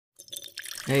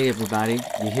Hey everybody,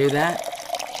 you hear that?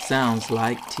 Sounds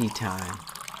like tea time.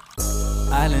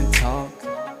 Island talk,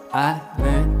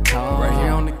 island talk. Right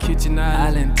here on the kitchen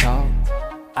island talk,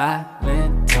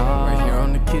 island talk. Right here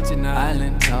on the kitchen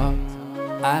island talk,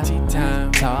 tea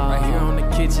time talk. Right here on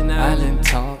the kitchen island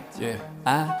talk, yeah.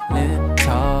 Island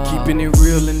talk. Keeping it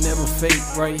real and never fake.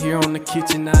 Right here on the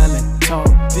kitchen island talk.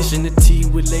 Dishing the tea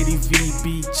with Lady V,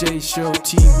 BJ, Cheryl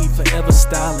T. We forever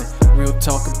styling. Real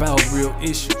talk about real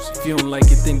issues. If you don't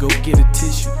like it, then go get a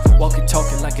tissue. Walking,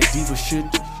 talking like a diva should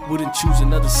do. Wouldn't choose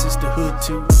another sisterhood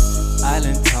too.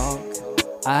 Island talk,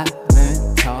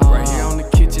 island talk. Right here on the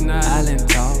kitchen island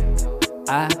talk,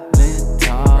 island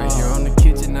talk. Right here on the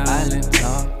kitchen island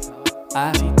talk,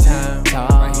 tea time talk.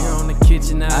 Right here on the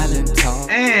kitchen island talk.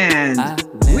 And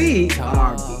we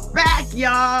are back,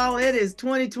 y'all. It is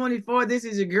 2024. This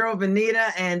is your girl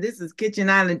Vanita, and this is Kitchen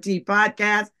Island Tea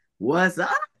Podcast. What's up?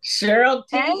 Cheryl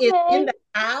T is in the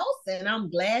house, and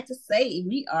I'm glad to say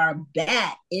we are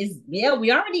back. We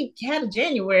already had a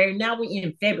January, now we're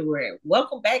in February.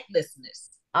 Welcome back, listeners.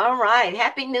 All right.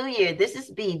 Happy New Year. This is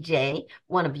BJ,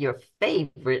 one of your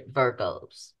favorite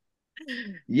Virgos.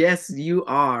 Yes, you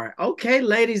are. Okay,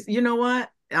 ladies, you know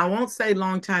what? I won't say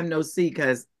long time no see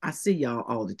because I see y'all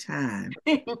all the time.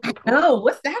 Oh,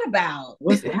 what's that about?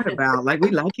 What's that about? Like we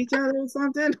like each other or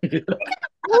something?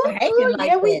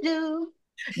 Yeah, we do.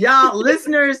 Y'all,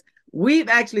 listeners, we've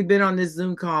actually been on this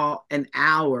Zoom call an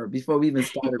hour before we even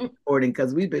started recording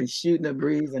because we've been shooting a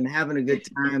breeze and having a good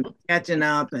time, catching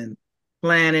up and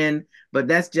planning. But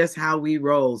that's just how we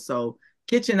roll. So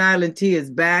Kitchen Island Tea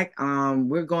is back.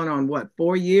 We're going on what,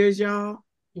 4 years, y'all?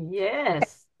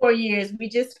 Yes. 4 years. We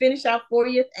just finished our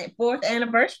fourth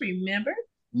anniversary, remember?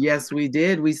 Yes, we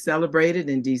did. We celebrated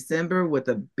in December with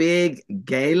a big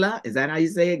gala. Is that how you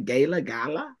say it?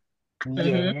 Gala?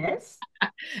 Yes.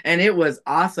 And it was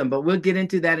awesome, but we'll get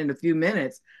into that in a few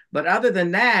minutes. But other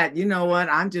than that, you know what?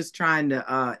 I'm just trying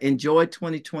to enjoy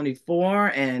 2024,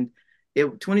 and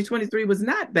 2023 was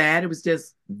not bad. It was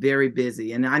just very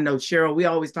busy. And I know, Cheryl, we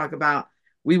always talk about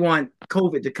we want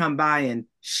COVID to come by and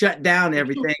shut down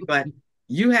everything, but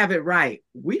you have it right.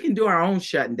 We can do our own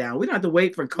shutting down. We don't have to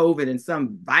wait for COVID and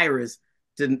some virus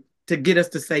to get us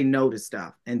to say no to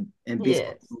stuff and be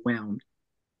Yes. overwhelmed.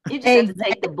 You just have to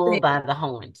take the bull by the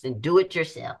horns and do it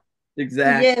yourself.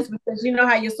 Exactly. Yes, because you know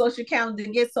how your social calendar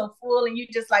gets so full and you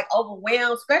just like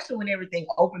overwhelmed, especially when everything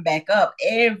opened back up.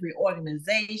 Every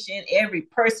organization, every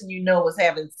person you know was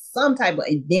having some type of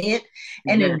event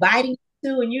and inviting you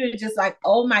to, and you're just like,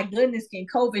 oh my goodness, can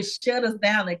COVID shut us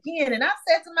down again? And I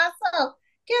said to myself,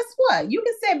 guess what? You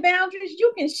can set boundaries.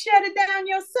 You can shut it down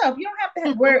yourself. You don't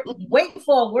have to wait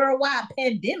for a worldwide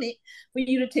pandemic for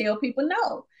you to tell people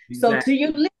no. Exactly. So to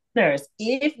your listeners,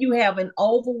 if you have an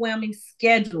overwhelming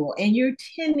schedule and you're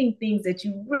attending things that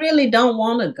you really don't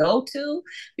want to go to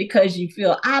because you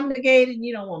feel obligated,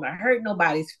 you don't want to hurt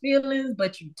nobody's feelings,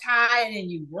 but you're tired and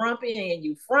you grumpy and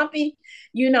you frumpy,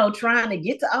 trying to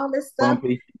get to all this stuff,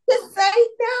 just say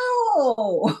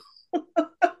no.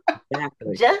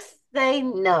 Exactly. Just say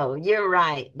no. You're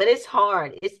right. But it's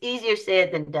hard. It's easier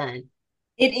said than done.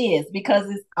 It is, because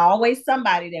it's always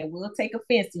somebody that will take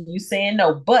offense to you saying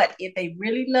no. But if they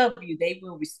really love you, they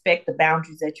will respect the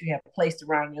boundaries that you have placed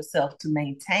around yourself to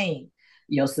maintain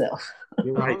yourself.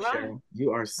 You're right, Cheryl.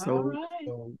 You are so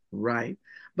right.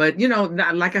 But,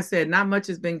 like I said, not much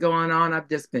has been going on. I've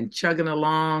just been chugging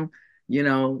along,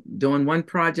 doing one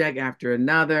project after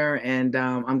another. And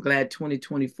I'm glad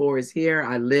 2024 is here.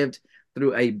 I lived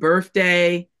through a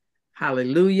birthday.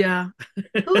 Hallelujah.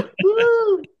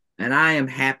 And I am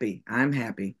happy. I'm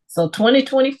happy. So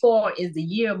 2024 is the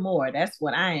year more. That's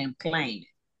what I am claiming.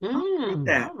 All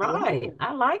right.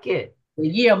 I like it. The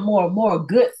year more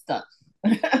good stuff.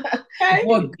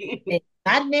 More good,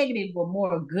 not negative, but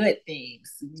more good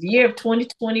things. The year of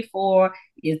 2024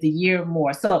 is the year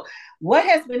more. So what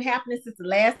has been happening since the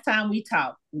last time we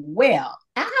talked? Well,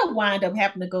 I wind up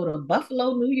having to go to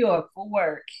Buffalo, New York for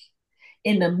work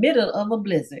in the middle of a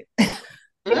blizzard.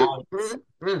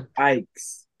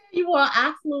 Yikes.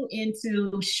 I flew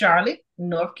into Charlotte,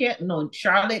 South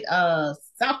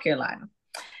Carolina.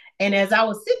 And as I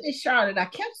was sitting in Charlotte, I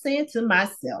kept saying to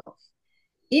myself,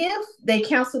 if they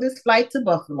cancel this flight to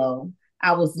Buffalo,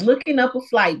 I was looking up a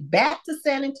flight back to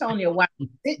San Antonio while I was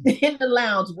sitting in the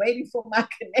lounge waiting for my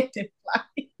connecting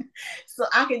flight so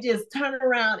I could just turn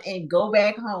around and go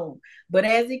back home. But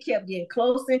as it kept getting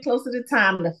closer and closer to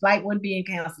time, the flight wasn't being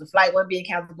canceled.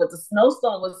 But the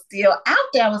snowstorm was still out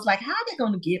there. I was like, how are they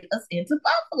going to get us into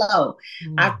Buffalo?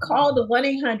 I called the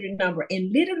 1-800 number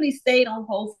and literally stayed on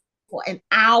hold for an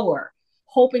hour,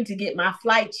 hoping to get my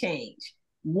flight changed.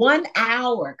 1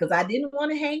 hour because I didn't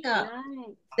want to hang up.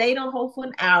 Nice. Stayed on hold for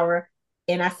an hour.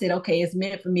 And I said, okay, it's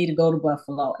meant for me to go to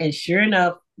Buffalo. And sure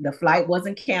enough, the flight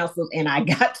wasn't canceled and I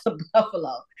got to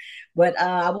Buffalo. But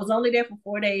I was only there for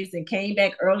 4 days and came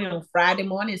back early on Friday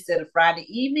morning instead of Friday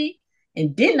evening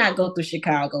and did not go through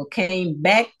Chicago. Came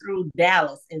back through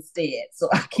Dallas instead so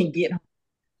I can get home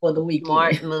for the weekend.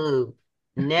 Smart move.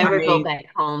 Never go back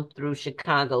home through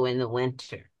Chicago in the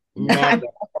winter. Never.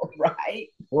 Know, right?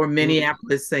 Or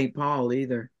Minneapolis, St. Paul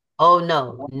either. Oh,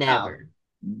 no, never.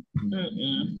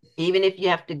 Mm-mm. Even if you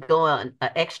have to go an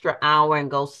extra hour and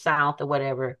go south or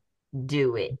whatever,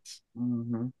 do it.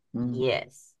 Mm-hmm. Mm-hmm.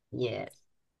 Yes, yes.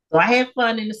 So I had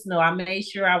fun in the snow. I made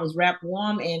sure I was wrapped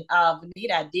warm. And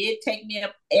Vanita, I did take me an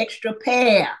extra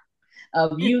pair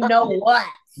of you know what.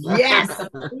 Yes.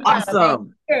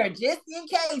 Awesome. Sure, just in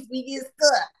case we get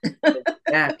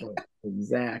stuck.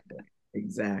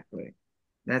 Exactly.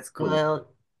 That's cool.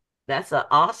 Well, that's an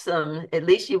awesome, at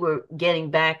least you were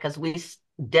getting back because we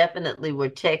definitely were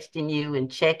texting you and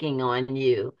checking on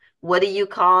you. What do you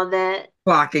call that?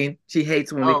 Clocking. She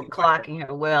hates when we clocking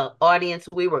her. Well, audience,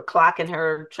 we were clocking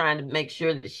her, trying to make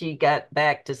sure that she got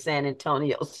back to San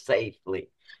Antonio safely.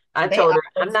 I told her,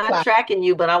 I'm not tracking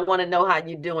you, but I want to know how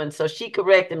you're doing. So she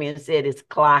corrected me and said it's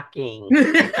clocking.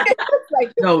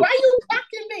 Like, no, why are you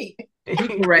clocking me?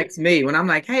 He corrects me when I'm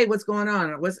like, hey, what's going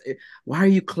on? Why are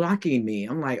you clocking me?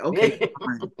 I'm like, okay,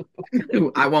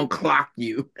 fine. I won't clock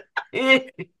you.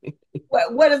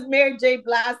 What does Mary J.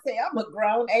 Blige say? I'm a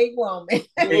grown A woman.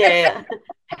 Yeah.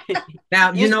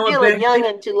 Now, you know still what, a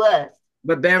youngin' to us.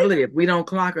 But Beverly, if we don't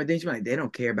clock her, then she's like, they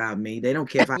don't care about me. They don't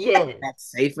care if I'm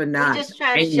safe or not. We're just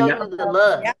trying to show you the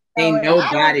love. Ain't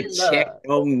nobody checked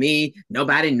on me.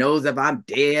 Nobody knows if I'm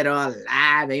dead or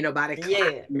alive. Ain't nobody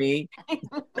clocking me.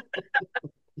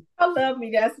 I love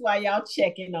me. That's why y'all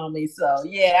checking on me. So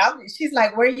yeah, she's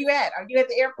like, where are you at? Are you at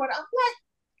the airport? I'm like,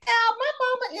 my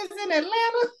mama is in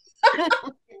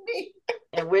Atlanta.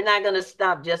 And we're not going to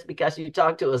stop just because you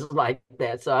talk to us like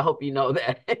that. So I hope you know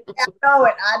that. I know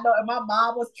it. My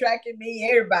mom was tracking me.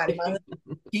 Everybody, my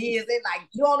kids, they like,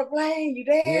 you on the plane? You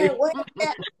there? What?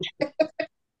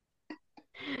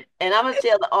 And I'm going to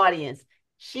tell the audience,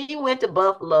 she went to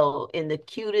Buffalo in the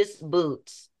cutest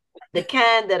boots, the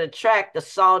kind that attract the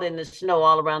salt and the snow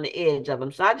all around the edge of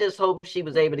them. So I just hope she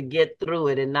was able to get through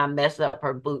it and not mess up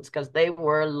her boots because they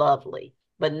were lovely,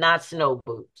 but not snow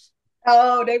boots.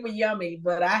 Oh, they were yummy,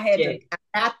 but I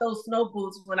got those snow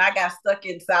boots when I got stuck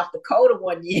in South Dakota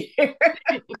one year.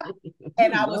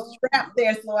 And I was trapped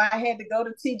there, so I had to go to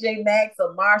TJ Maxx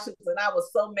or Marshalls, and I was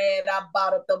so mad I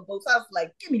bought up them boots. I was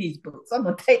like, give me these boots. I'm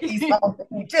going to take these home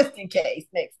just in case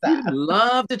next time. You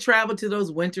love to travel to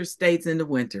those winter states in the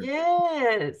winter.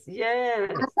 Yes.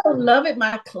 I love it.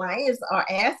 My clients are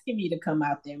asking me to come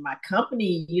out there. My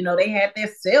company, they had their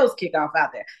sales kickoff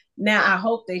out there. Now, I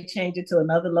hope they change it to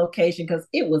another location because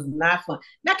it was not fun.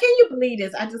 Now, can you believe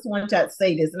this? I just wanted to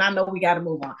say this, and I know we got to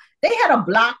move on. They had a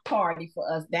block party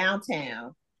for us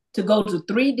downtown to go to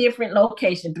 3 different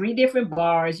locations, 3 different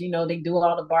bars. They do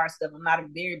all the bar stuff. I'm not a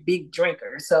very big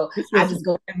drinker, so I just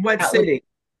go. In what city?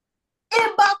 In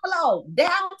Buffalo,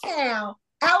 downtown,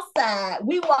 outside.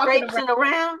 We walking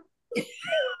around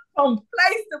from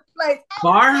place to place.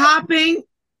 Bar hopping?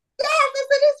 Yes,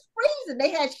 it's freezing.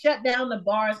 They had shut down the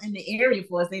bars in the area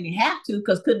for us. They didn't have to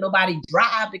because couldn't nobody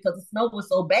drive because the snow was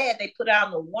so bad. They put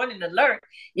out a warning alert.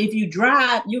 If you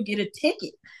drive, you get a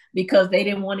ticket because they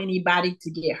didn't want anybody to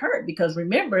get hurt. Because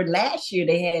remember, last year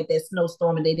they had that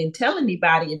snowstorm and they didn't tell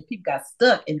anybody and people got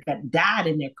stuck and died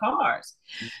in their cars.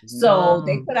 So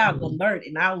they put out an alert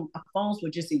and our phones were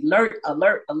just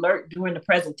alert during the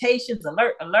presentations.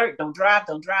 Alert, don't drive.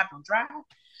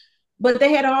 But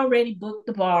they had already booked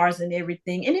the bars and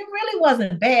everything. And it really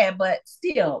wasn't bad, but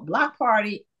still, block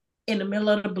party in the middle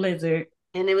of the blizzard.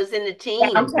 And it was in the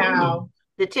teens. Downtown.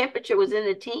 The temperature was in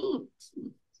the teens.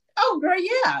 Oh, girl,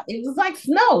 yeah. It was like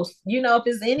snow. If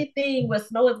there's anything where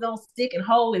snow is going to stick and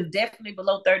hold, it's definitely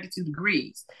below 32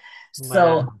 degrees. Wow.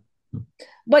 So,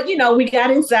 but, we got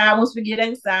inside. Once we get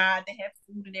inside, they have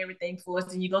food and everything for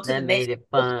us. And you go to that made it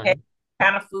fun.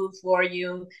 Kind of food for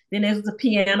you. Then there's the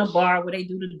piano bar where they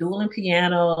do the dueling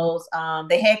pianos.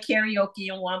 They had karaoke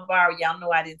in one bar. Y'all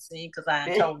know I didn't sing because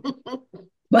I told them.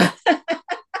 But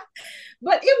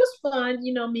it was fun,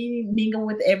 me mingling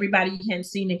with everybody you hadn't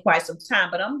seen in quite some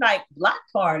time. But I'm like, block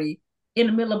party in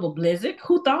the middle of a blizzard.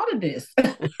 Who thought of this?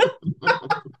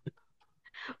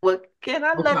 Well, can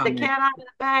I let the cat out of the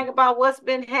bag about what's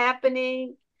been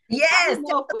happening? Yes. I don't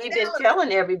know if we've been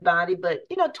telling everybody, but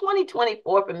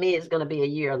 2024 for me is going to be a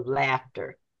year of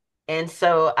laughter. And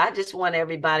so I just want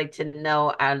everybody to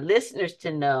know, our listeners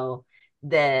to know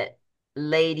that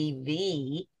Lady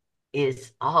V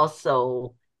is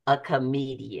also a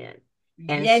comedian.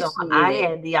 And so Yes, she I is.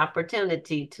 had the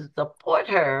opportunity to support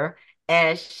her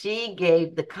as she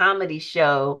gave the comedy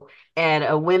show at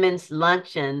a women's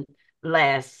luncheon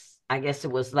I guess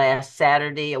it was last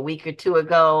Saturday, a week or two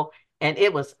ago. And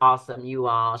it was awesome, you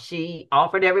all. She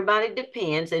offered everybody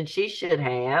Depends, and she should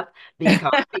have,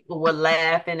 because people were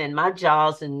laughing and my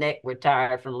jaws and neck were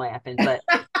tired from laughing. But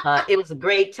it was a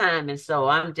great time. And so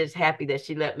I'm just happy that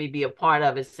she let me be a part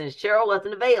of it since Cheryl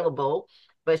wasn't available,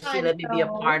 but she I let me be a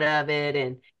know. part of it.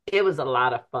 And it was a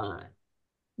lot of fun.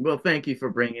 Well, thank you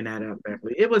for bringing that up,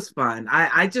 Beverly. It was fun.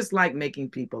 I just like making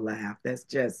people laugh. That's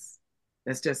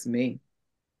just me.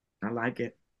 I like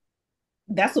it.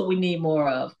 That's what we need more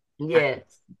of. Yes,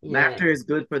 yes. Laughter is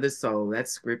good for the soul.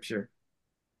 That's scripture.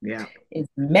 Yeah. It's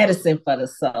medicine for the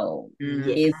soul. Mhm.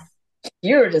 It's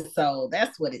cure the soul.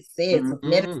 That's what it says. It's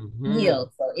medicine Mm-hmm. heals.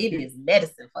 So it is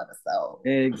medicine for the soul.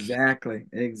 Exactly.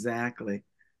 Exactly.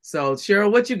 So,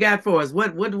 Cheryl, what you got for us?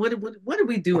 What did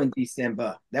we do in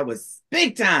December? That was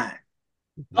big time.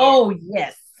 Yeah. Oh,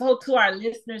 yes. So, to our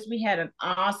listeners, we had an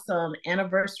awesome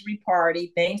anniversary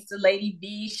party. Thanks to Lady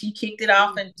B. She kicked it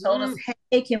off and told us, Mhm.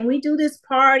 hey, can we do this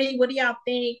party? What do y'all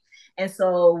think? And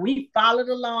so we followed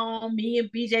along. Me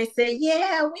and BJ said,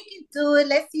 yeah, we can do it.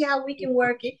 Let's see how we can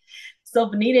work it. So,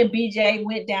 Benita and BJ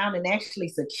went down and actually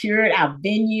secured our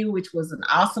venue, which was an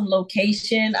awesome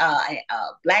location,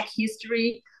 Black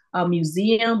History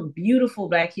Museum, beautiful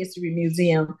Black History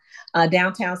Museum,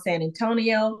 downtown San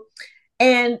Antonio.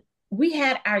 And we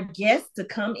had our guests to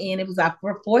come in. It was our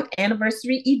fourth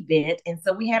anniversary event. And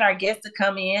so we had our guests to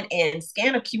come in and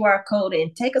scan a QR code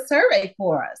and take a survey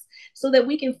for us so that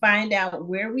we can find out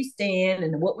where we stand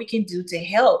and what we can do to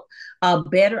help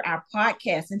better our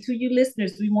podcast. And to you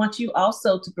listeners, we want you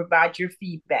also to provide your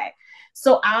feedback.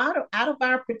 So out of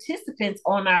our participants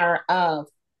on our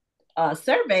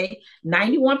survey,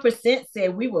 91%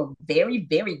 said we were very,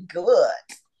 very good.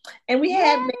 And we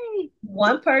had Yay.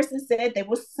 one person said they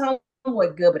were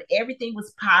somewhat good, but everything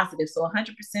was positive. So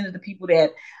 100% of the people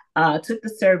that took the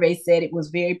survey said it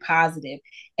was very positive.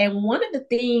 And one of the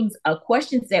things,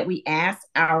 questions that we asked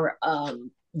our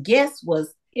guests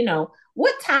was,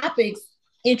 what topics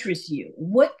interest you?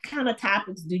 What kind of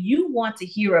topics do you want to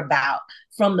hear about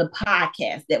from the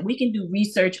podcast that we can do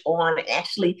research on and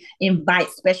actually invite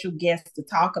special guests to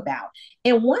talk about?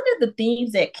 And one of the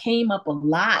themes that came up a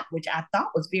lot, which I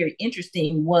thought was very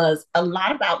interesting, was a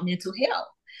lot about mental health.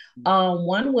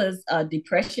 One was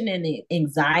depression and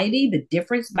anxiety, the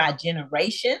difference by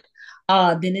generation.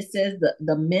 Then it says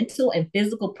the mental and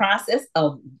physical process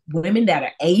of women that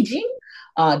are aging.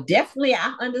 Definitely,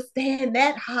 I understand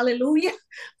that. Hallelujah.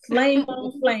 Flame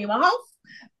on, flame off.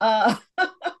 Uh,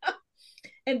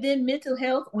 and then mental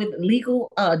health with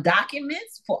legal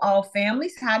documents for all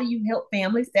families. How do you help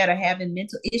families that are having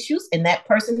mental issues? And that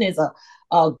person is a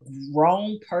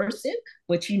grown person,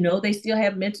 but they still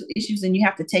have mental issues and you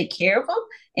have to take care of them.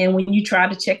 And when you try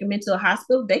to check them into a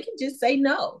hospital, they can just say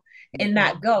no and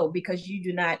not go because you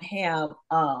do not have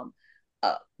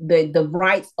the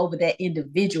rights over that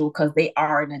individual because they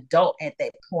are an adult at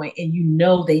that point and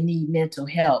they need mental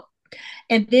help.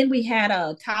 And then we had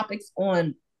topics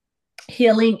on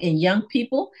healing in young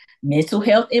people, mental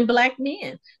health in Black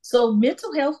men. So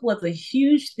mental health was a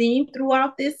huge theme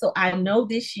throughout this. So I know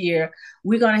this year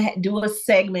we're going to do a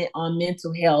segment on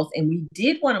mental health. And we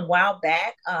did one a while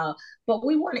back, but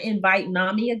we want to invite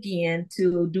NAMI again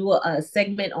to do a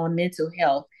segment on mental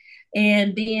health.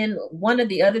 And then one of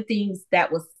the other things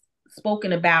that was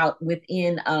spoken about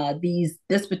within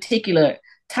this particular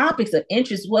topics of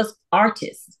interest was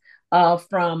artists,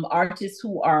 from artists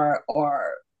who are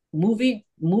movie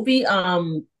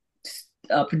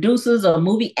producers or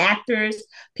movie actors,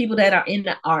 people that are in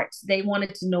the arts. They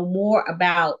wanted to know more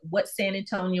about what San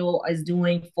Antonio is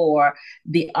doing for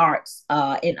the arts,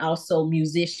 and also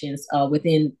musicians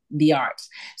within the arts.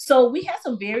 So we had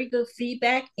some very good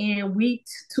feedback, and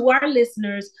to our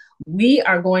listeners, we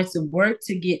are going to work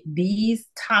to get these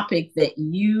topics that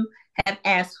you have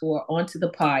asked for onto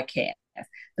the podcast.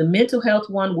 The mental health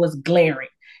one was glaring.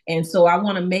 And so I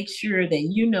want to make sure that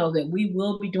that we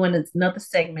will be doing another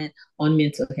segment on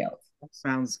mental health.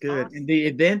 Sounds good. Awesome. And the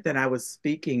event that I was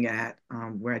speaking at,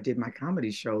 where I did my comedy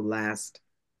show last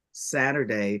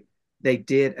Saturday, they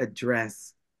did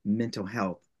address mental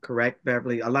health, correct,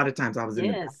 Beverly? A lot of times I was in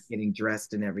the back getting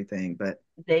dressed and everything, but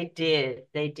they did,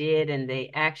 and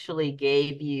they actually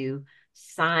gave you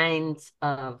signs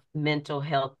of mental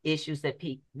health issues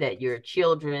that your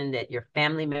children, that your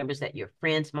family members, that your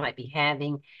friends might be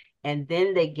having. And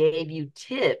then they gave you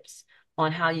tips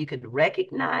on how you could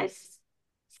recognize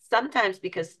sometimes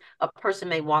because a person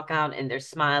may walk out and they're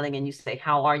smiling and you say,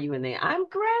 how are you? And I'm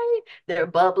great. They're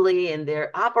bubbly and they're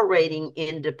operating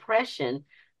in depression,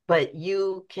 but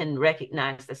you can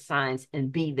recognize the signs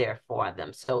and be there for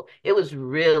them. So it was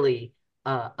really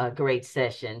a great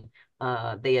session.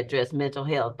 They addressed mental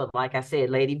health, but like I said,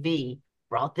 Lady V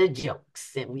brought the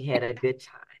jokes and we had a good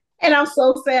time. And I'm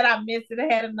so sad I missed it.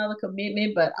 I had another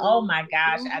commitment, but oh my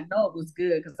gosh, I know it was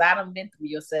good because I done been through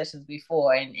your sessions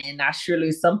before, and I surely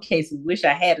in some cases wish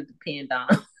I had to depend on.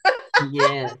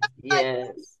 Yes, Like, yes.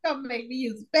 come make me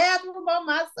use the bathroom by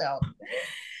myself.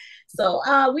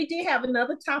 So we did have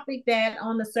another topic that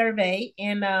on the survey,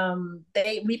 and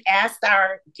we've asked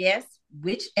our guests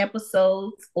which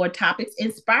episodes or topics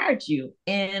inspired you,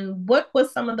 and what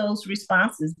was some of those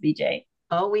responses, BJ?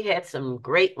 Oh, we had some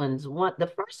great ones.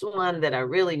 The first one that I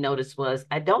really noticed was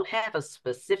I don't have a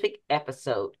specific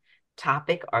episode,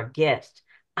 topic, or guest.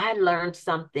 I learned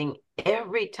something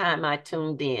every time I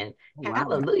tuned in. Wow.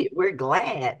 Hallelujah. We're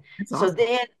glad. That's So awesome.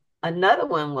 then another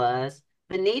one was,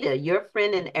 Benita, your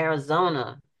friend in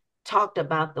Arizona talked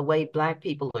about the way Black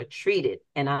people are treated.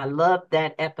 And I loved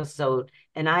that episode.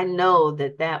 And I know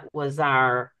that that was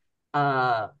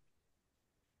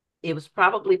it was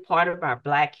probably part of our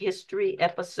Black History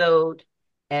episode,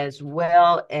 as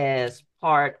well as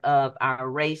part of our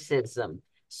racism.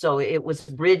 So it was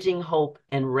bridging hope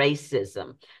and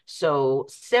racism. So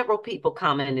several people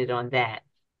commented on that.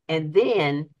 And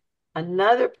then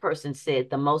another person said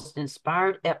the most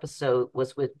inspired episode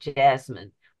was with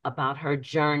Jasmine about her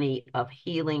journey of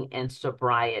healing and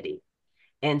sobriety.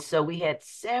 And so we had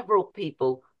several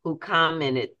people who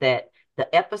commented that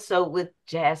the episode with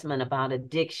Jasmine about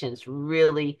addictions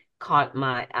really caught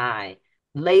my eye.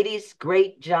 Ladies,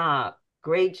 great job.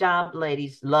 Great job,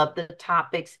 ladies. Love the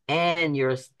topics and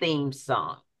your theme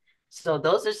song. So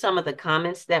those are some of the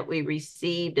comments that we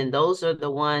received, and those are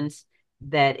the ones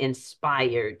that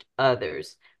inspired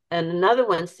others. And another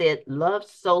one said, love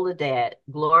Soledad,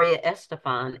 Gloria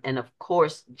Estefan, and of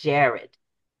course, Jared.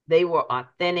 They were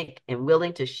authentic and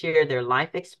willing to share their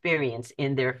life experience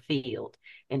in their field.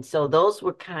 And so those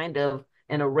were kind of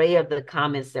an array of the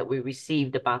comments that we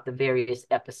received about the various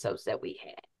episodes that we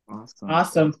had.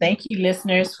 Awesome. Thank you,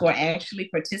 listeners, for actually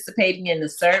participating in the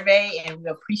survey, and we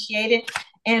appreciate it.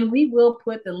 And we will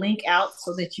put the link out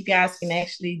so that you guys can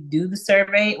actually do the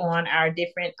survey on our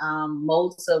different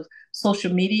modes of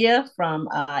social media, from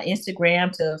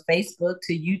Instagram to Facebook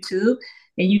to YouTube.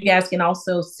 And you guys can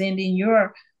also send in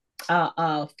your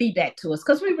feedback to us,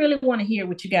 because we really want to hear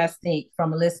what you guys think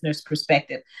from a listener's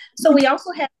perspective. So we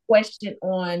also have a question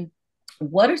on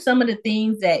what are some of the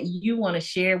things that you want to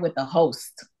share with the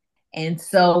host. And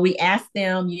so we asked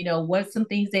them, what's some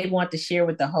things they want to share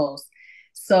with the host.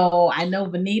 So I know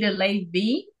Benita, Lady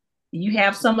V, you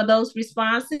have some of those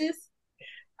responses?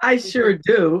 I sure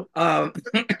do.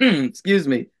 Excuse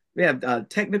me. We have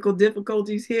technical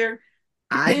difficulties here.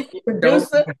 I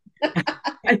Producer.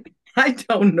 I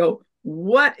don't know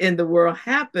what in the world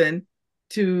happened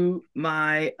to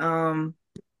my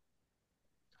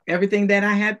everything that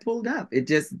I had pulled up. It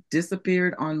just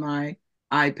disappeared on my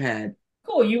iPad.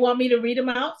 Cool. You want me to read them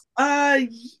out?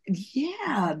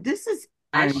 Yeah. This is.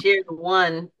 I shared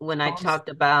one when I talked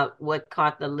about what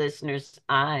caught the listener's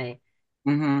eye.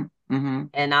 Mm-hmm. Mm-hmm.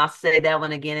 And I'll say that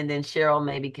one again, and then Cheryl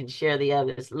maybe can share the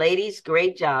others. Ladies,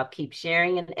 great job. Keep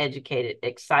sharing and educated.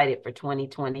 Excited for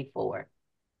 2024.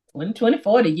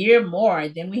 2024, the year more.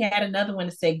 Then we had another one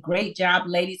that said, great job,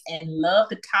 ladies, and love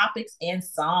the topics and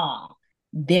song.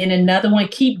 Then another one,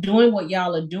 keep doing what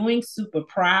y'all are doing. Super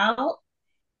proud.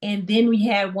 And then we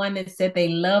had one that said they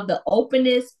love the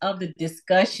openness of the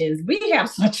discussions. We have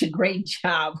such a great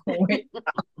job.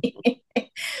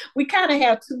 We kind of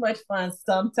have too much fun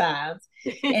sometimes.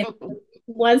 And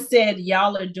one said,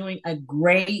 y'all are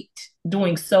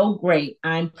doing so great.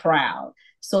 I'm proud.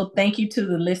 So thank you to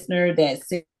the listener that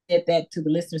said that, to the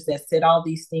listeners that said all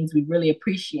these things. We really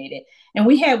appreciate it. And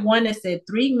we had one that said,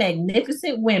 3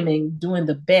 magnificent women doing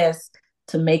the best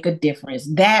to make a difference.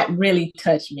 That really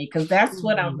touched me, because that's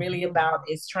what I'm really about,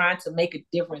 is trying to make a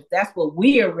difference. That's what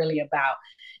we are really about,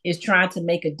 is trying to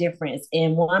make a difference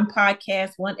in one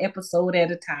podcast, one episode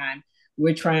at a time.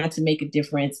 We're trying to make a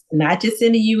difference, not just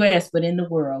in the US, but in the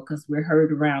world, because we're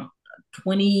heard around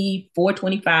 24,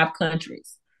 25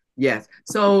 countries. Yes.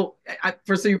 So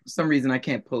for some reason, I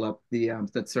can't pull up the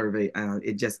survey.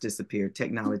 It just disappeared.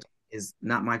 Technology is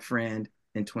not my friend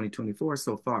in 2024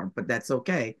 so far, but that's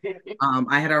okay.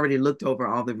 I had already looked over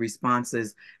all the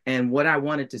responses, and what I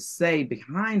wanted to say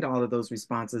behind all of those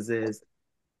responses is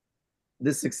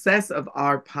the success of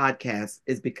our podcast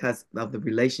is because of the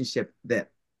relationship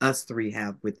that us 3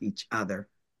 have with each other.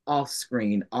 off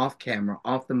screen, off camera,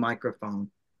 off the microphone.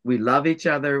 We love each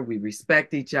other. We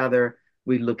respect each other.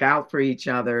 We look out for each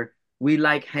other. We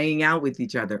like hanging out with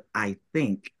each other, I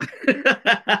think. We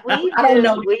I don't do.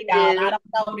 know, We y'all. do. I don't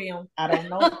know them. I don't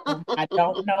know them. I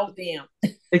don't know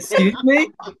them. Excuse me?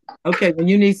 Okay, when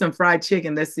you need some fried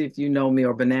chicken, let's see if you know me,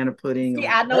 or banana pudding. See, Or...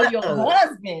 I know your Uh-oh.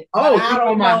 husband, but Oh, I you know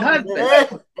don't my know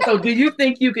husband. So do you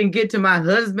think you can get to my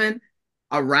husband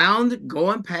around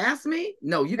going past me?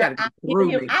 No, you got to go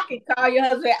through me. I can call your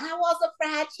husband. I want some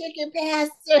fried chicken,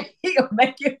 Pastor. He'll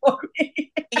make it for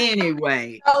me.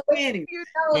 Anyway, Oh, anyway. you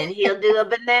know, And he'll do a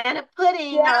banana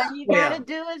pudding. yeah. All you Well, gotta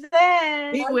do is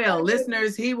that. he will.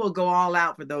 Listeners, he will go all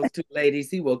out for those two ladies.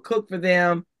 He will cook for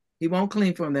them. He won't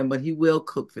clean for them, but he will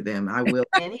cook for them. I will.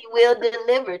 And he will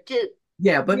deliver too.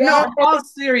 Yeah, but Yeah. no, all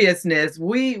seriousness,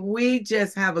 we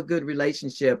just have a good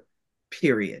relationship,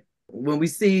 period. When we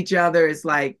see each other, it's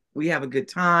like we have a good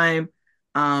time.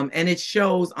 And it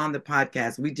shows on the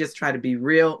podcast. We just try to be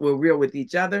real. We're real with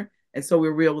each other. And so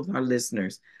we're real with our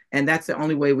listeners. And that's the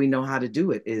only way we know how to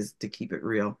do it, is to keep it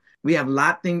real. We have a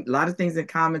lot of things in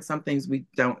common, some things we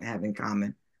don't have in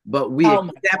common, but we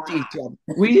accept each other.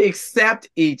 We accept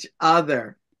each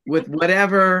other with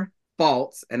whatever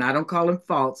faults, and I don't call them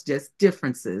faults, just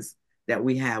differences that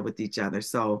we have with each other.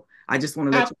 So I just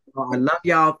want to let you know, I love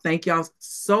y'all. Thank y'all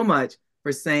so much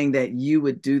for saying that you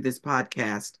would do this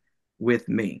podcast with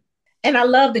me. And I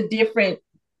love the different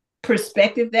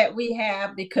perspective that we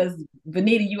have, because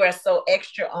Vanita, you are so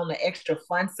extra on the extra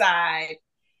fun side,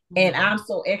 and I'm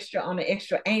so extra on the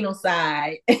extra anal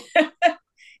side.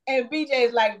 And BJ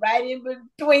is like right in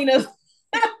between us.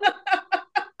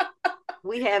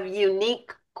 We have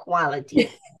unique qualities.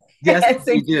 Yes,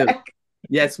 we do.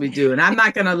 Yes, we do. And I'm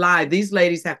not going to lie, these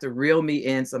ladies have to reel me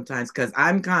in sometimes, because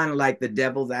I'm kind of like the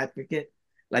devil's advocate.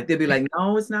 Like they'll be like,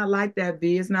 no, it's not like that,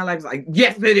 B. It's not like, it's like,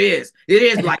 yes, it is. It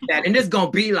is like that. And it's going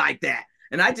to be like that.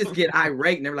 And I just get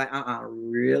irate, and they're like,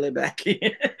 really back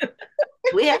in.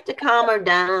 We have to calm her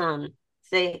down.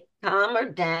 Say, calm her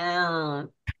down.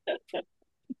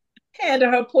 Hand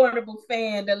her portable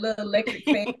fan, the little electric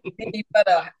fan, for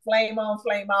the flame on,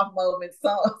 flame off moment.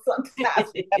 So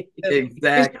sometimes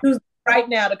exactly right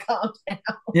now to calm down.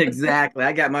 Exactly.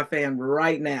 I got my fan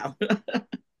right now.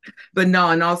 But no,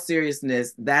 in all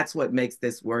seriousness, that's what makes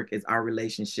this work, is our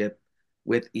relationship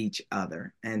with each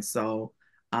other. And so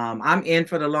I'm in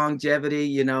for the longevity.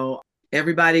 You know,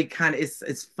 everybody kind of,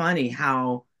 it's funny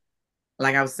how,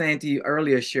 like I was saying to you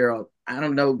earlier, Cheryl, I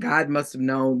don't know, God must have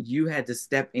known you had to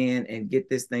step in and get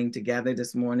this thing together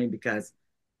this morning, because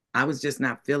I was just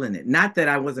not feeling it. Not that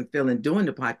I wasn't feeling doing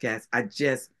the podcast.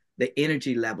 The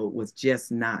energy level was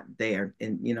just not there.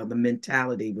 And, you know, the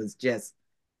mentality was just,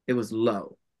 it was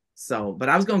low. So, but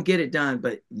I was going to get it done,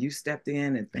 but you stepped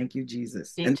in, and thank you,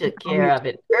 Jesus. He and took care of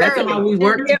it early. That's how we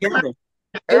work together.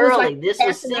 Early. This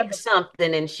was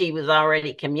 6-something, and she was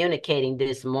already communicating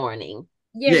this morning.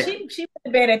 Yeah, she went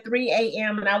to bed at 3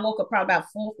 a.m. and I woke up probably about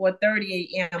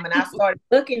 4:30 a.m. and I started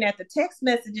looking at the text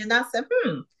messages, and I said,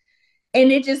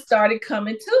 and it just started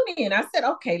coming to me. And I said,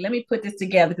 okay, let me put this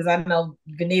together, because I know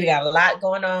Vanita got a lot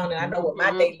going on, and I know what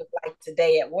my day looked like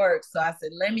today at work. So I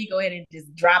said, let me go ahead and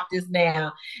just drop this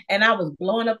now. And I was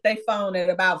blowing up their phone at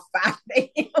about 5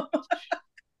 a.m.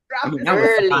 I mean, I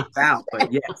was knocked out,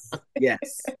 but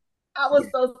yes. I was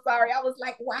so sorry. I was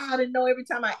like, wow, I didn't know every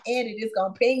time I edit, it's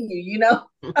going to ping you, you know?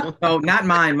 Oh, not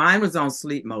mine. Mine was on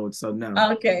sleep mode, so no.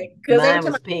 Okay. Because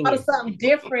every time I thought of something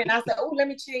different, I said, oh, let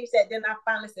me change that. Then I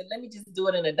finally said, let me just do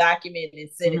it in a document and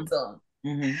send it to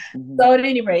them. So at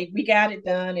any rate, we got it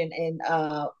done. And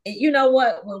you know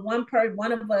what? When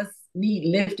one of us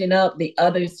need lifting up, the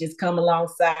others just come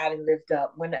alongside and lift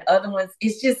up. When the other ones,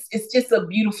 it's just a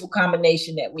beautiful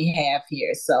combination that we have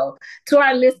here. So to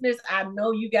our listeners, I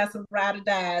know you got some ride or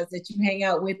dies that you hang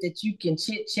out with, that you can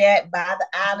chit chat by the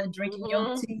island, drinking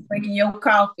your tea, drinking your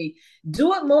coffee.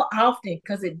 Do it more often,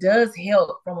 because it does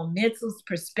help from a mental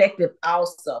perspective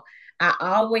also. I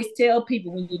always tell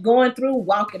people, when you're going through,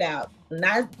 walk it out.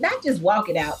 Not just walk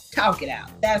it out, talk it out.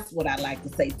 That's what I like to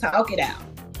say. Talk it out.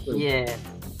 Yeah.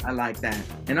 I like that.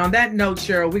 And on that note,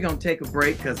 Cheryl, we're going to take a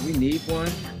break, because we need one,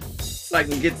 so I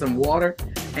can get some water.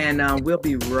 And we'll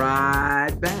be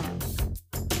right back.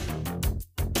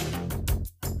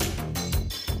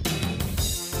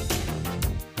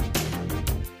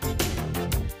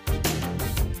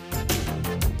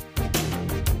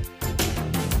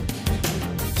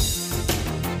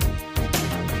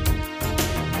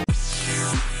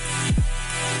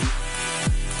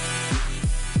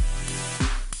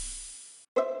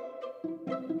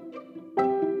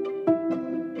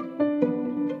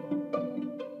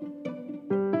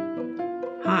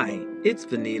 Hi, it's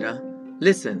Vanita.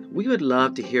 Listen, we would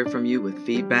love to hear from you with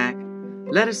feedback.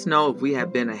 Let us know if we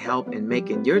have been a help in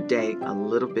making your day a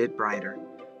little bit brighter.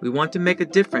 We want to make a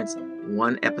difference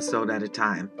one episode at a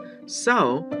time.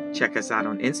 So check us out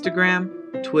on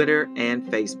Instagram, Twitter, and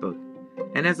Facebook.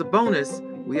 And as a bonus,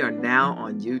 we are now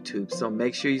on YouTube, so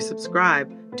make sure you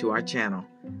subscribe to our channel.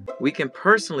 We can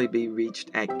personally be reached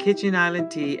at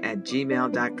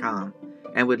kitchenislandtea@gmail.com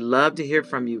and would love to hear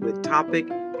from you with topic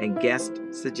and guest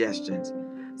suggestions.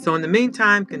 So in the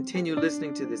meantime, continue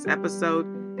listening to this episode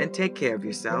and take care of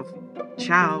yourself.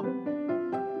 Ciao.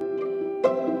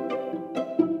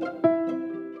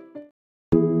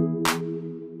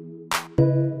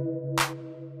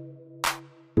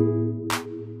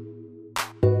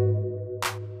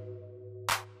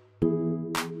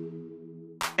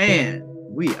 And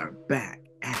we are back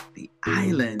at the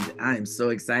island. I am so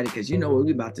excited because you know what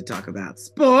we're about to talk about.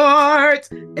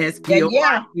 Sports.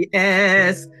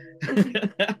 SPORTS.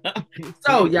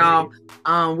 So, y'all,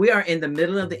 we are in the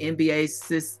middle of the NBA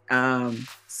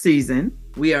season.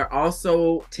 We are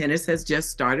also, tennis has just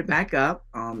started back up.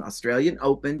 Australian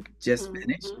Open just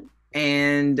finished.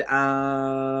 And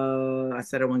I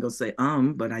said I wasn't going to say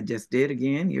but I just did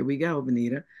again. Here we go,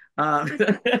 Benita.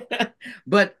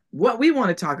 But what we want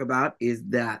to talk about is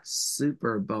that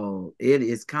Super Bowl. It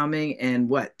is coming in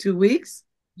what, 2 weeks?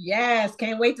 Yes,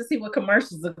 can't wait to see what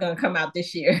commercials are going to come out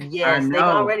this year. Yes, they've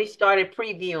already started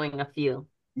previewing a few.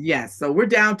 Yes, so we're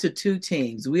down to 2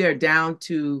 teams. We are down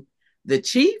to the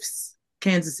Chiefs,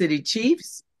 Kansas City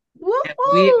Chiefs. And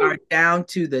we are down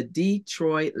to the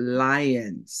Detroit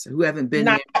Lions, who haven't been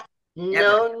here.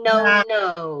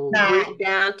 No. We're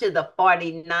down to the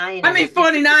 49ers. I mean,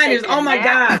 49ers. Oh, my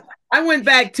God. I went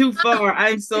back too far.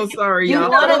 I'm so sorry, y'all. You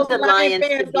wanted the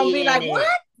Lions to be like, what?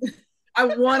 I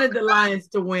wanted the Lions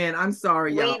to win. I'm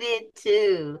sorry, y'all. We did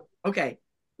too. Okay,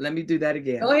 let me do that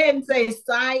again. Go ahead and say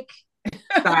psych.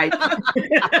 Psych.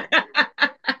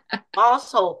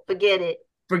 Also, forget it.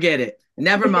 Forget it.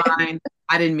 Never mind.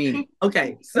 I didn't mean it.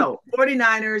 Okay, so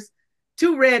 49ers,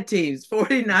 2 red teams,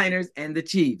 49ers and the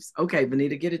Chiefs. Okay,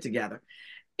 Benita, get it together.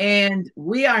 And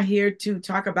we are here to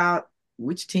talk about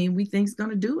which team we think is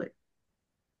going to do it.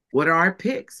 What are our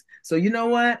picks? So you know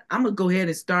what? I'm going to go ahead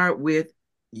and start with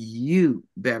you,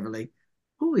 Beverly.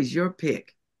 Who is your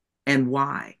pick and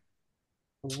why?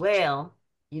 Well,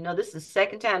 you know, this is the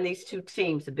second time these 2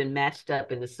 teams have been matched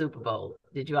up in the Super Bowl.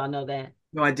 Did you all know that?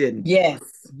 No, I didn't. Yes.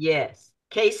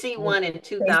 KC won in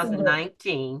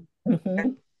 2019.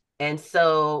 And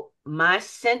so my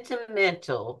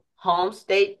sentimental home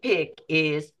state pick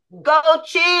is go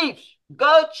Chiefs!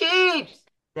 Go Chiefs!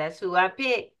 That's who I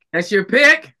pick. That's your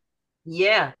pick?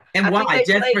 Yeah. And why?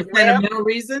 Just for sentimental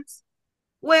reasons?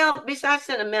 Well, besides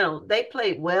sentimental, they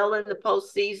played well in the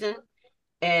postseason,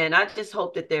 and I just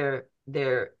hope that their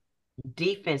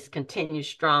defense continues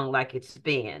strong like it's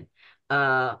been.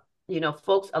 You know,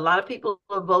 folks, a lot of people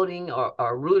are voting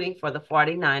or rooting for the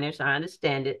 49ers. I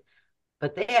understand it,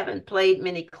 but they haven't played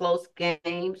many close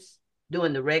games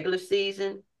during the regular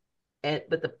season, but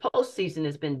the postseason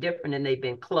has been different and they've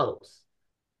been close.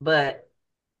 But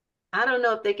I don't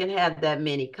know if they can have that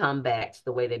many comebacks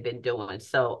the way they've been doing.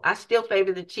 So I still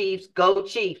favor the Chiefs. Go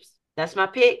Chiefs. That's my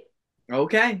pick.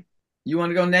 Okay. You want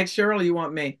to go next, Cheryl, or you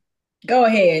want me? Go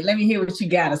ahead. Let me hear what you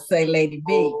got to say, Lady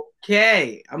B.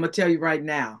 Okay. I'm going to tell you right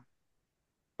now.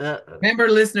 Remember,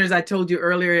 listeners, I told you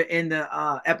earlier in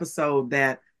the episode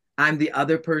that I'm the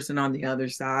other person on the other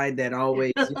side that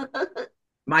always...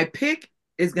 My pick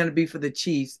is going to be for the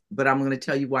Chiefs, but I'm going to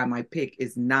tell you why my pick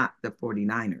is not the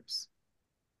 49ers.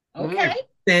 Okay.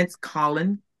 Since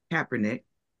Colin Kaepernick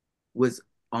was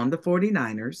on the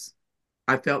 49ers,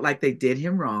 I felt like they did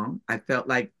him wrong. I felt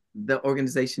like the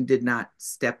organization did not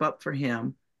step up for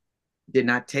him, did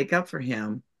not take up for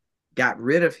him, got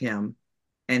rid of him,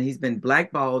 and he's been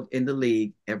blackballed in the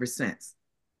league ever since.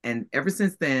 And ever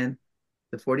since then,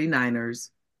 the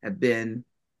 49ers have been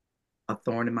a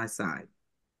thorn in my side.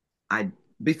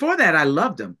 Before that, I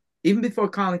loved them. Even before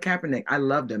Colin Kaepernick, I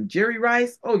loved him. Jerry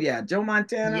Rice, oh yeah, Joe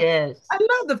Montana. Yes. I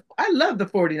love the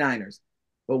 49ers.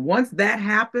 But once that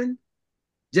happened,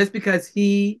 just because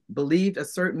he believed a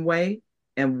certain way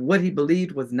and what he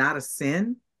believed was not a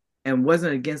sin and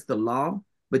wasn't against the law,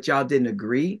 but y'all didn't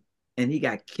agree, and he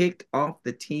got kicked off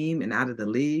the team and out of the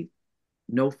league,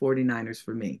 no 49ers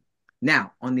for me.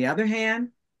 Now, on the other hand,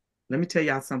 let me tell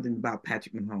y'all something about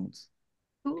Patrick Mahomes.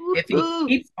 If he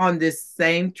keeps on this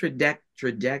same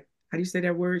trajectory, how do you say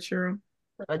that word, Cheryl?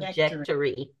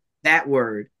 Trajectory. That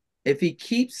word. If he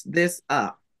keeps this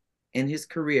up in his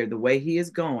career the way he is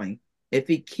going, if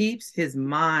he keeps his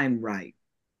mind right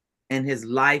and his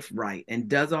life right and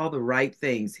does all the right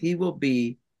things, he will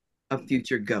be a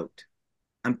future GOAT.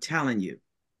 I'm telling you,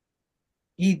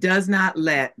 he does not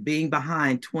let being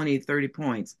behind 20, 30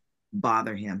 points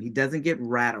bother him. He doesn't get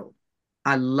rattled.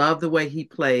 I love the way he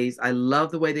plays. I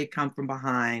love the way they come from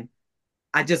behind.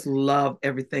 I just love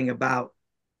everything about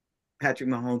Patrick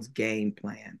Mahomes' game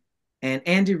plan. And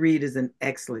Andy Reid is an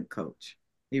excellent coach.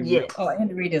 Yes. Oh,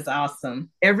 Andy Reid is awesome.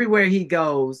 Everywhere he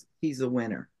goes, he's a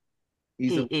winner.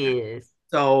 He is.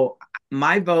 So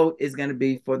my vote is going to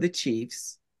be for the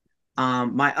Chiefs.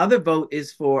 My other vote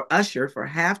is for Usher for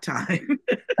halftime.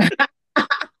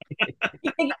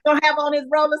 You think he's gonna have on his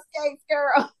roller skates,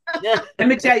 girl? Let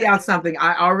me tell y'all something.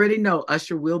 I already know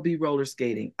Usher will be roller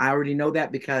skating. I already know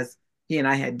that because he and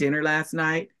I had dinner last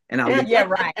night. And yeah,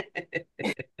 right.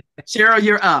 Cheryl,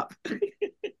 you're up.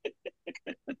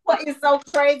 Well, it's so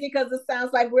crazy because it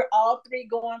sounds like we're all three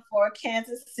going for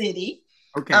Kansas City.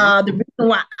 Okay. The reason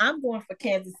why I'm going for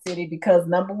Kansas City because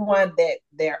number one, that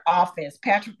their offense,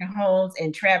 Patrick Mahomes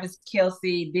and Travis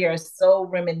Kelce, they are so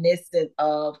reminiscent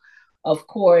of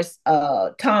course,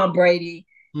 Tom Brady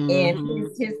and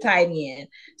his tight end.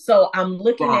 So I'm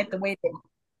looking at the way that,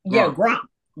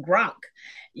 Gronk.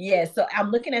 Yeah, so I'm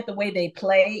looking at the way they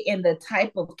play and the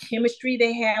type of chemistry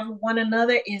they have with one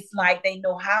another. It's like they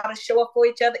know how to show up for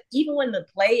each other. Even when the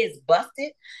play is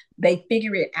busted, they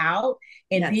figure it out.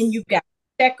 And then you've got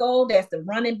Checo, that's the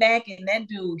running back, and that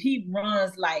dude, he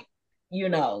runs like,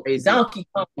 crazy. Donkey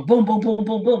Kong. Boom, boom, boom,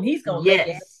 boom, boom. He's gonna make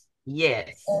it.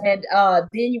 Yes. And then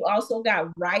you also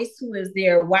got Rice, who is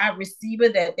their wide receiver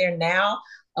that they're now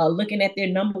looking at their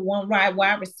number one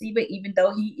wide receiver, even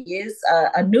though he is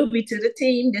a newbie to the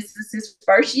team. This is his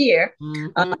first year. He's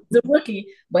a rookie,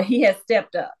 but he has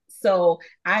stepped up. So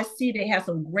I see they have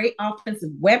some great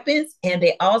offensive weapons, and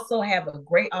they also have a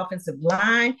great offensive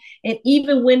line. And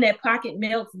even when that pocket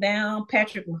melts down,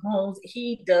 Patrick Mahomes,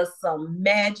 he does some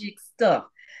magic stuff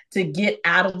to get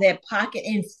out of that pocket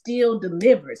and still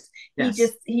delivers. Yes.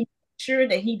 He makes sure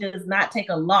that he does not take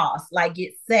a loss, like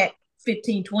get sacked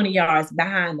 15, 20 yards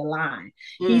behind the line.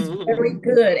 He's very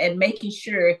good at making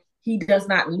sure he does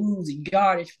not lose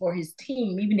yardage for his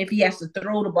team, even if he has to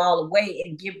throw the ball away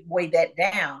and give away that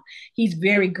down. He's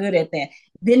very good at that.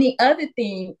 Then the other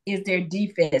thing is their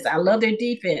defense. I love their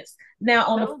defense. Now,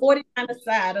 on the 49er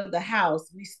side of the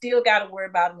house, we still got to worry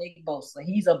about Nick Bosa.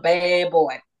 He's a bad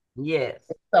boy. Yes.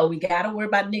 So we got to worry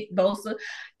about Nick Bosa.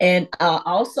 And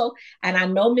also, and I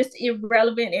know Mr.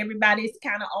 Irrelevant, everybody's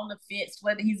kind of on the fence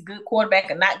whether he's a good quarterback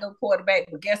or not good quarterback,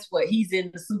 but guess what? He's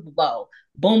in the Super Bowl.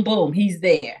 Boom, boom, he's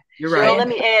there. You're right. So let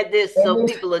me add this so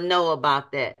people will know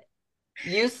about that.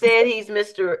 You said he's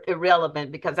Mr.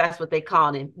 Irrelevant because that's what they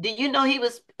call him. Do you know he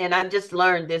was, and I just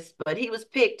learned this, but he was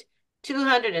picked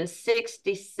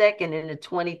 262nd in the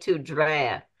 22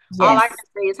 draft. Yes. All I can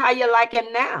say is how you like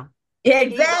him now.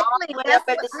 Exactly. He went up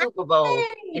at the Super Bowl,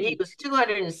 and he was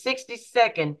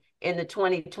 262nd in the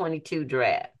 2022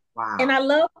 draft. Wow. And I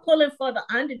love pulling for the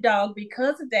underdog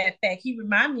because of that fact. He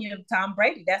reminded me of Tom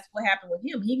Brady. That's what happened with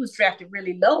him. He was drafted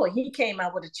really low, and he came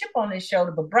out with a chip on his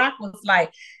shoulder. But Brock was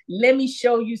like, let me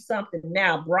show you something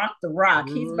now. Brock the Rock.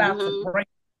 He's about to break.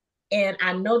 And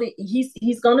I know that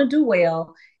he's going to do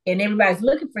well, and everybody's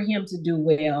looking for him to do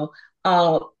well.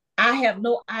 I have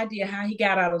no idea how he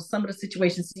got out of some of the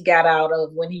situations he got out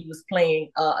of when he was playing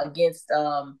against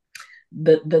the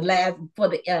last for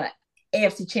the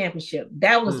AFC Championship.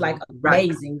 That was like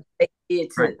amazing. They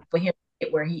did for him to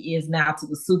get where he is now to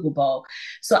the Super Bowl.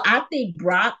 So I think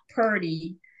Brock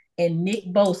Purdy and Nick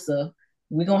Bosa,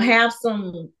 we're gonna have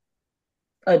some.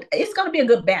 It's gonna be a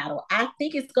good battle. I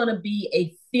think it's gonna be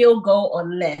a field goal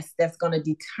or less that's gonna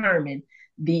determine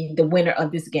the winner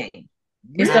of this game.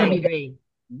 It's gonna be.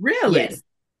 Really? Yes.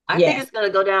 I think it's going to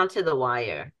go down to the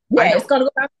wire. Yeah, it's going to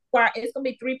go down to the wire. It's going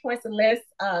to be 3 points or less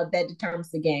that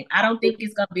determines the game. I don't think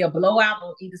it's going to be a blowout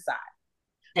on either side.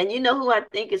 And you know who I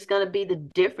think is going to be the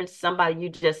difference? Somebody you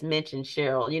just mentioned,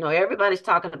 Cheryl. You know, everybody's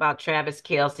talking about Travis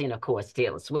Kelce and, of course,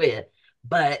 Taylor Swift.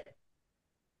 But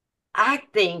I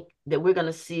think that we're going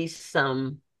to see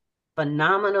some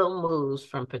phenomenal moves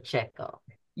from Pacheco.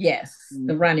 Yes,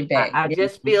 the running back. I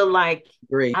just feel like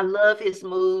I love his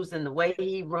moves and the way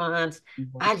he runs.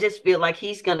 I just feel like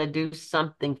he's going to do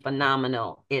something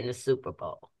phenomenal in the Super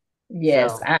Bowl.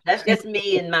 Yes. So that's just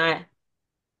me and my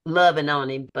loving on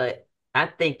him, but I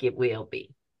think it will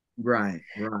be. Right.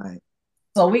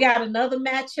 So we got another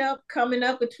matchup coming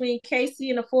up between KC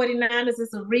and the 49ers.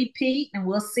 It's a repeat, and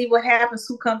we'll see what happens,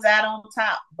 who comes out on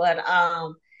top. But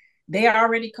they are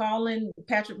already calling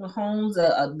Patrick Mahomes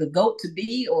the GOAT to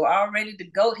be, or already the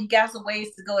GOAT. He got some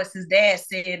ways to go, as his dad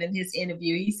said in his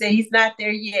interview. He said he's not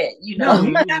there yet. You know, no,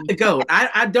 he's not the GOAT.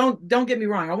 I don't get me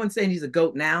wrong. I wasn't saying he's a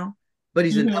GOAT now, but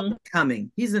he's an up and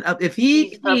coming. He's an up. If he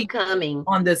He's keeps upcoming.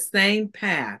 on the same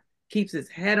path, keeps his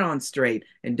head on straight,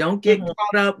 and don't get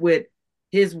caught up with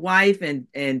his wife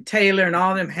and Taylor and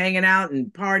all them hanging out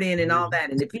and partying and all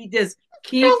that. And if he just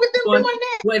keeps doing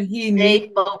what he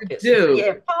needs to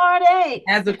do party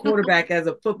as a quarterback, as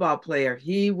a football player,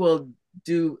 he will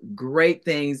do great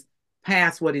things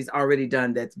past what he's already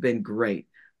done. That's been great.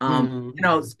 You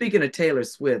know, speaking of Taylor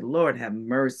Swift, Lord have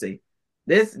mercy.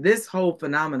 This whole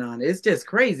phenomenon is just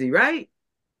crazy, right?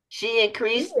 She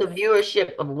increased the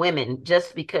viewership of women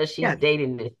just because she's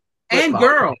dating this. And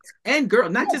girls,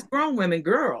 not just grown women,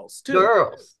 girls too.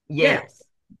 Girls, yes.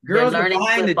 Girls are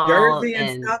buying the jersey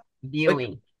and stuff.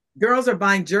 Viewing. Girls are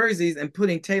buying jerseys and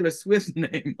putting Taylor Swift's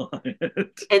name on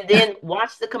it. And then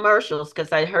watch the commercials,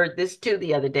 because I heard this too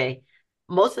the other day.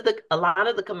 A lot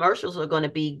of the commercials are going to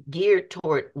be geared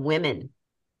toward women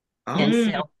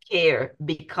and self-care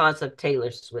because of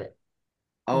Taylor Swift.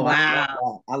 Oh,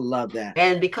 wow. I love that.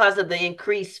 And because of the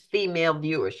increased female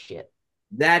viewership.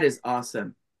 That is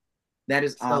awesome. That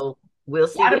is awesome. So we'll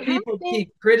see. A lot of people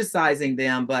keep criticizing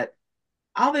them, but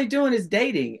all they're doing is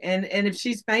dating. And if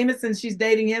she's famous and she's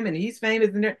dating him and he's famous,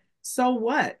 and so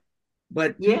what?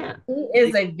 But yeah, he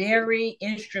is a very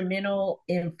instrumental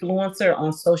influencer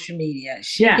on social media.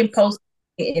 She can post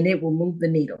it and it will move the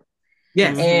needle.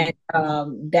 Yes. And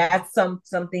that's some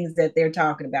things that they're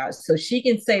talking about. So she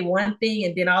can say one thing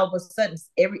and then all of a sudden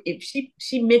if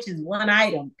she mentions one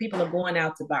item, people are going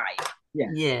out to buy it.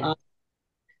 Yeah.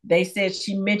 They said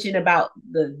she mentioned about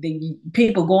the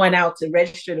people going out to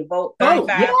register to vote.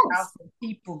 35,000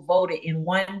 people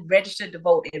registered to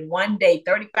vote in one day.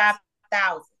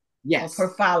 35,000 per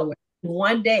follower in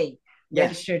one day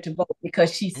registered to vote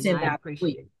because she sent out a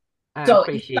tweet. I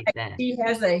appreciate that. She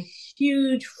has a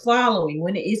huge following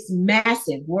when it's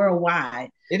massive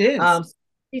worldwide. It is.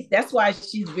 That's why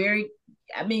she's very.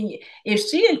 I mean, if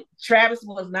she and Travis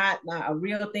was not a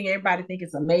real thing, everybody think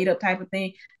it's a made up type of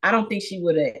thing. I don't think she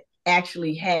would have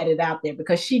actually had it out there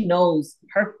because she knows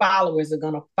her followers are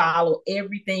going to follow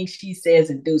everything she says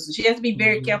and do. So she has to be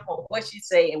very careful on what she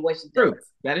say and what she does.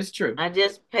 That is true. I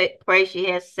just pray she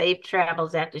has safe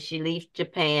travels after she leaves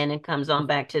Japan and comes on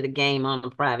back to the game on a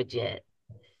private jet.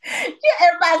 Yeah,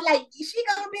 everybody's like, she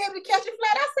gonna be able to catch a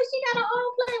flight. I said she got her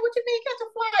own plane. What you mean catch a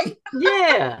flight?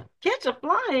 Yeah, catch a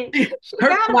flight.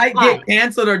 Her flight get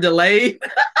canceled or delayed.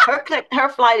 Her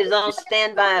flight is on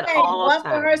standby at all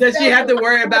times. Does she have to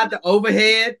worry about the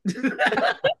overhead?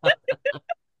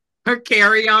 Her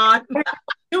carry-on.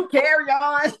 You carry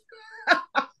on.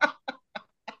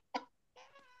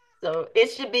 So it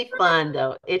should be fun,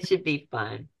 though. It should be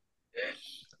fun.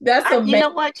 That's amazing. You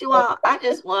know what, you all? I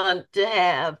just want to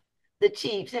have the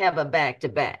Chiefs have a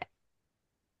back-to-back.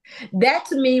 That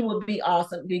to me would be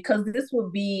awesome because this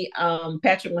would be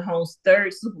Patrick Mahomes'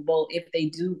 third Super Bowl if they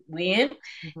do win.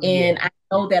 And I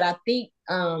know that I think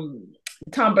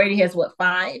Tom Brady has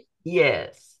 5?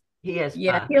 Yes, he has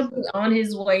 5. He'll be on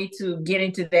his way to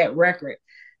getting to that record.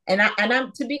 And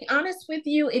I'm to be honest with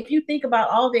you, if you think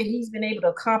about all that he's been able to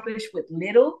accomplish with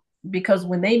little, because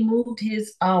when they moved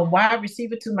his wide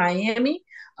receiver to Miami,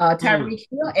 Tyreek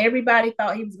Hill, everybody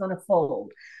thought he was going to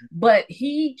fold. But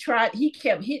he kept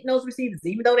hitting those receivers,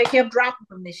 even though they kept dropping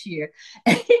them this year.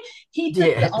 He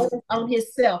took the onus on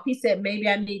himself. He said, maybe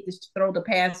I need to throw the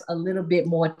pass a little bit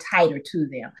more tighter to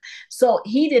them. So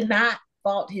he did not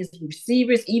fault his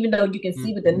receivers, even though you can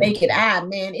see with the naked eye,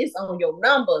 man, it's on your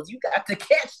numbers. You got to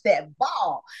catch that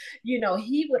ball. You know,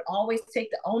 he would always take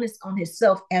the onus on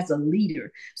himself as a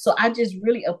leader. So I just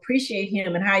really appreciate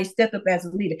him and how he stepped up as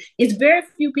a leader. It's very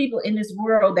few people in this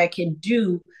world that can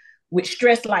do with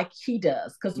stress like he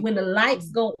does. Because when the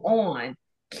lights go on,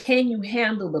 can you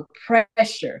handle the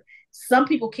pressure? Some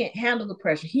people can't handle the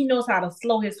pressure. He knows how to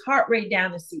slow his heart rate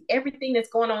down and see everything that's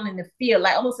going on in the field,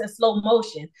 like almost in slow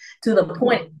motion, to the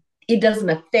point it doesn't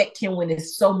affect him when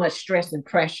there's so much stress and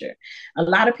pressure. A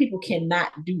lot of people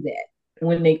cannot do that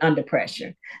when they're under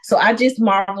pressure. So I just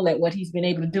marvel at what he's been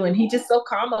able to do, and he's just so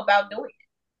calm about doing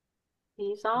it.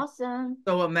 He's awesome.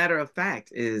 So a matter of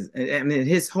fact is, I mean,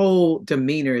 his whole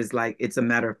demeanor is like, it's a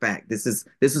matter of fact. This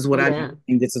is what I do,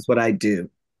 and this is what I do,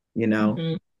 you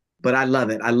know? But I love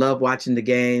it. I love watching the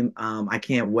game. I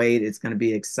can't wait. It's going to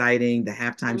be exciting. The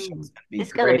halftime show is going to be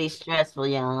It's going to be stressful,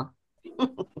 y'all.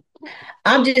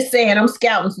 I'm just saying, I'm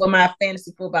scouting for my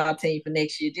fantasy football team for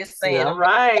next year. Just saying. All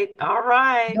right.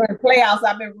 During playoffs,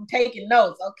 I've been taking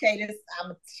notes. Okay,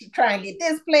 I'm trying to get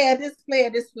this player.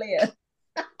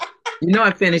 You know,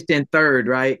 I finished in third,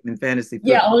 right, in fantasy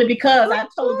football. Yeah, only because I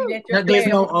told you that your player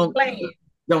was playing.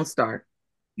 Don't start.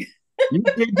 You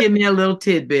did give me a little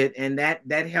tidbit, and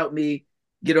that helped me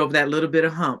get over that little bit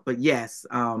of hump. But yes,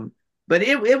 but But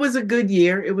it was a good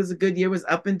year. It was a good year. It was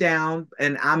up and down,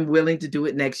 and I'm willing to do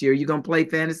it next year. You gonna play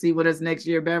fantasy with us next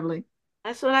year, Beverly?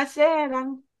 That's what I said.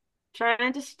 I'm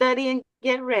trying to study and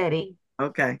get ready.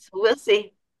 Okay. So we'll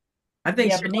see. I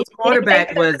think Yeah, Cheryl's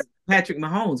quarterback was Patrick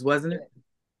Mahomes, wasn't it?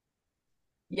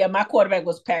 Yeah, my quarterback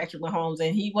was Patrick Mahomes,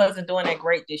 and he wasn't doing that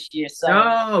great this year. So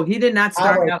No, he did not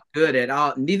start was- out good at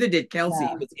all. Neither did Kelsey.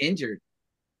 He No. was injured.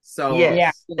 So Yeah.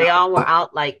 Yes, they all were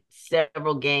out like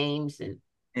several games, and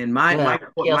and my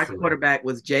Kelsey was. quarterback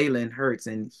was Jalen Hurts,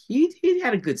 and he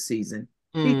had a good season.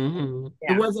 Mhm.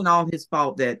 It wasn't all his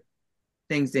fault that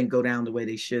things didn't go down the way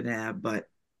they should have, but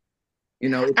you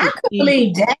know, I couldn't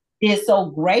believe Dak did so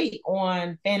great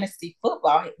on fantasy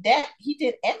football. Dak, he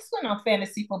did excellent on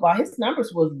fantasy football. His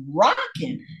numbers was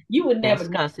rocking. You would never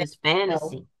know. Because it's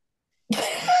fantasy.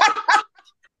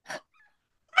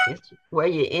 It's where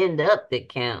you end up that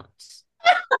counts.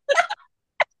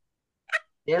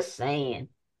 Just saying.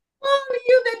 Oh,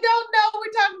 you that don't know,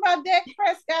 we're talking about Dak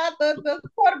Prescott, the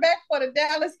quarterback for the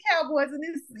Dallas Cowboys,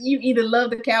 and you either love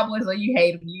the Cowboys or you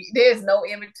hate them. There's no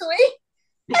in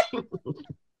between.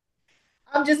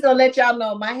 I'm just gonna let y'all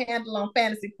know my handle on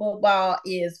fantasy football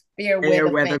is fair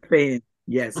weather fan.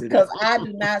 Yes, because I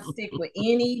do not stick with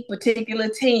any particular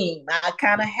team. I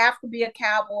kind of have to be a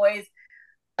Cowboys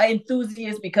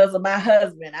enthusiast because of my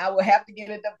husband. I would have to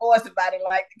get a divorce if I didn't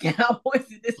like the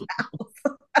Cowboys in this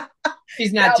house.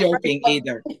 She's not joking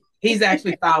either. He's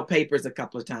actually filed papers a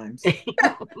couple of times.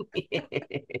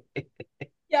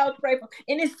 Y'all pray for,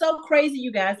 and it's so crazy, you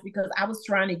guys, because I was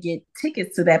trying to get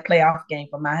tickets to that playoff game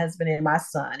for my husband and my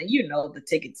son, and you know the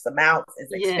tickets amounts is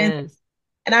expensive. Yes.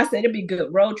 And I said it'd be a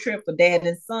good road trip for dad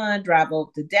and son, drive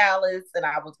over to Dallas, and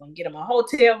I was gonna get them a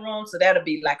hotel room, so that'll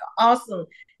be like an awesome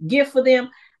gift for them.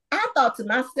 I thought to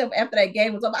myself after that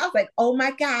game was over, I was like, oh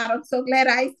my God, I'm so glad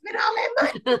I spent all that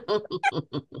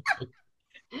money.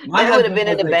 That would have been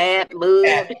in a bad mood.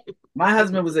 My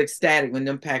husband was ecstatic when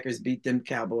them Packers beat them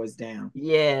Cowboys down.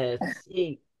 Yes.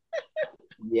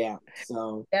 Yeah.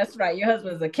 So that's right. Your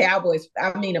husband's a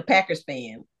Packers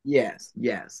fan. Yes.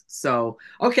 So,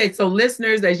 okay. So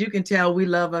listeners, as you can tell, we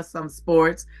love us some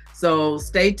sports. So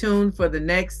stay tuned for the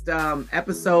next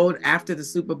episode after the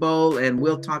Super Bowl, and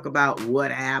we'll talk about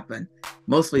what happened.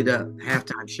 Mostly the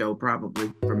halftime show,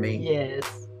 probably for me.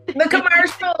 Yes. The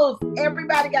commercials.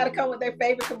 Everybody got to come with their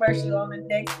favorite commercial on the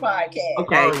next podcast.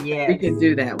 Okay. Oh, yes. We can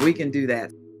do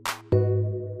that.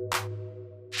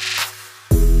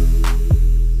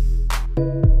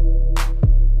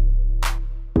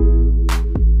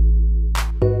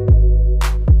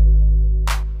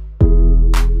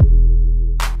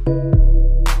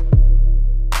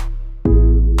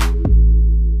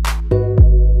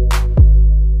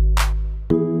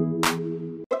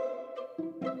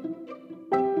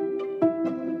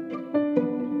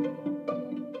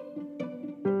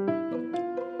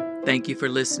 Thank you for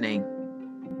listening.